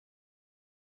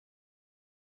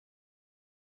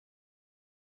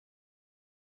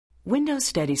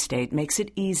Windows SteadyState makes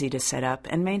it easy to set up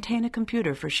and maintain a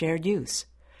computer for shared use.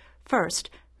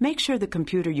 First, make sure the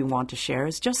computer you want to share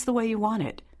is just the way you want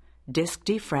it. Disk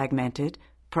defragmented,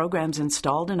 programs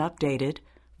installed and updated,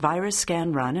 virus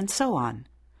scan run, and so on.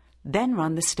 Then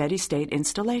run the SteadyState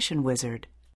installation wizard.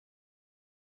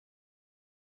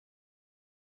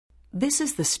 This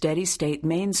is the SteadyState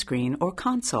main screen or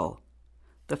console.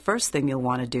 The first thing you'll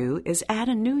want to do is add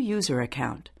a new user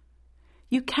account.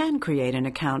 You can create an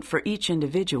account for each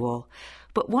individual,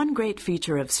 but one great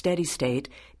feature of SteadyState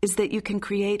is that you can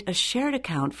create a shared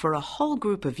account for a whole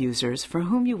group of users for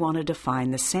whom you want to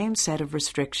define the same set of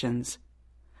restrictions.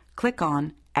 Click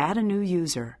on Add a new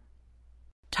user.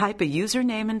 Type a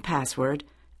username and password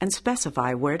and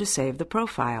specify where to save the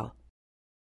profile.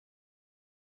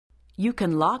 You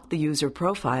can lock the user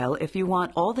profile if you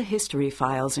want all the history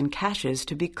files and caches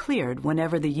to be cleared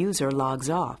whenever the user logs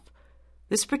off.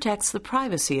 This protects the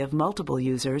privacy of multiple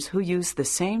users who use the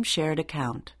same shared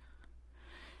account.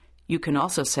 You can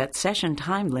also set session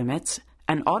time limits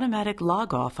and automatic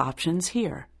log-off options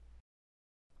here.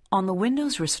 On the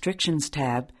Windows Restrictions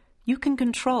tab, you can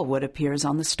control what appears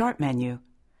on the Start menu.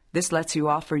 This lets you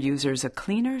offer users a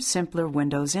cleaner, simpler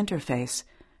Windows interface,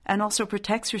 and also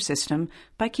protects your system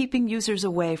by keeping users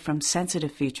away from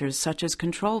sensitive features such as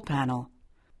Control Panel.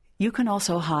 You can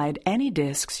also hide any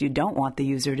disks you don't want the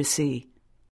user to see.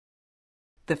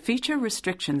 The Feature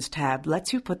Restrictions tab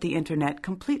lets you put the Internet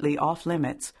completely off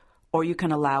limits, or you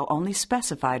can allow only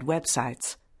specified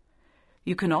websites.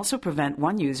 You can also prevent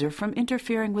one user from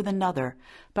interfering with another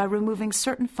by removing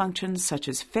certain functions such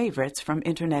as favorites from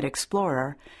Internet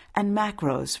Explorer and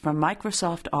macros from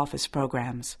Microsoft Office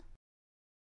programs.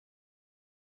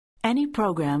 Any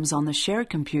programs on the shared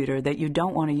computer that you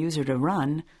don't want a user to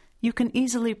run, you can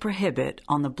easily prohibit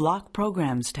on the Block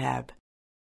Programs tab.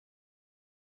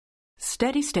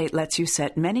 SteadyState lets you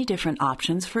set many different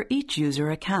options for each user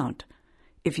account.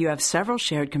 If you have several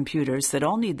shared computers that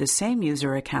all need the same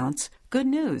user accounts, good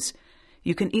news!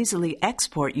 You can easily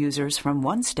export users from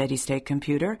one SteadyState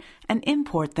computer and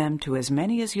import them to as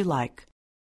many as you like.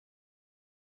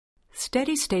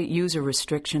 SteadyState user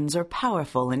restrictions are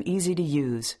powerful and easy to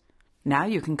use. Now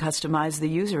you can customize the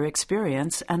user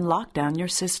experience and lock down your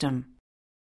system.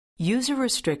 User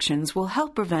restrictions will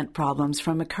help prevent problems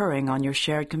from occurring on your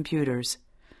shared computers.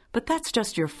 But that's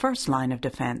just your first line of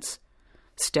defense.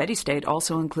 SteadyState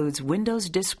also includes Windows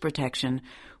Disk Protection,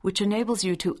 which enables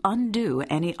you to undo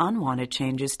any unwanted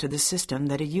changes to the system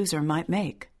that a user might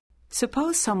make.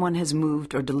 Suppose someone has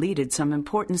moved or deleted some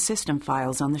important system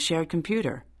files on the shared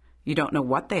computer. You don't know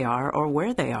what they are or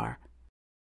where they are.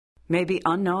 Maybe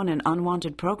unknown and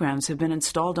unwanted programs have been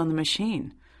installed on the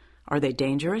machine. Are they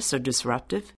dangerous or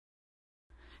disruptive?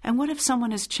 And what if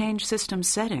someone has changed system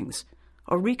settings,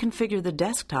 or reconfigured the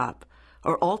desktop,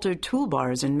 or altered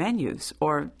toolbars and menus,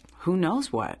 or who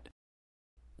knows what?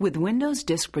 With Windows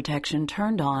Disk Protection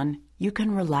turned on, you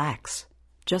can relax.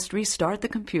 Just restart the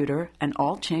computer and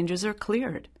all changes are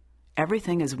cleared.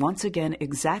 Everything is once again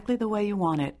exactly the way you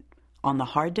want it, on the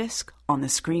hard disk, on the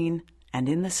screen, and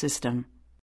in the system.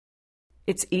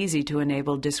 It's easy to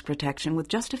enable disk protection with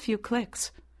just a few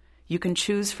clicks. You can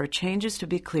choose for changes to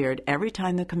be cleared every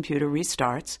time the computer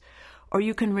restarts, or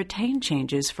you can retain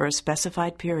changes for a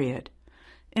specified period.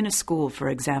 In a school, for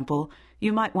example,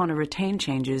 you might want to retain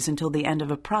changes until the end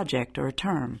of a project or a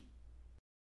term.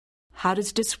 How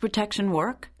does disk protection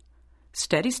work?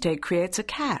 SteadyState creates a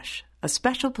cache, a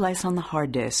special place on the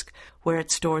hard disk where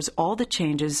it stores all the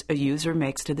changes a user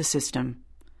makes to the system.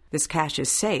 This cache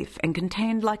is safe and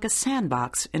contained like a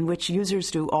sandbox in which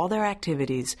users do all their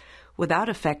activities without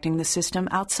affecting the system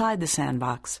outside the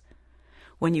sandbox.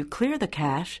 When you clear the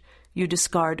cache, you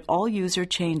discard all user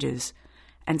changes,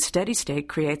 and SteadyState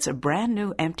creates a brand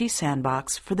new empty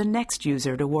sandbox for the next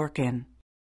user to work in.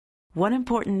 One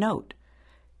important note: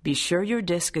 be sure your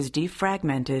disk is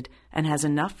defragmented and has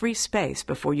enough free space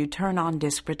before you turn on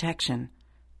disk protection.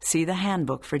 See the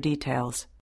handbook for details.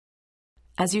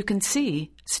 As you can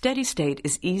see, SteadyState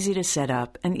is easy to set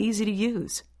up and easy to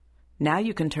use. Now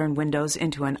you can turn Windows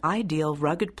into an ideal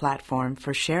rugged platform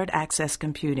for shared access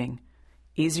computing.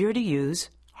 Easier to use,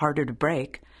 harder to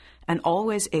break, and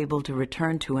always able to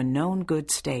return to a known good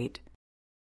state.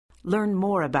 Learn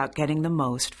more about getting the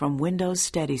most from Windows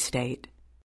SteadyState.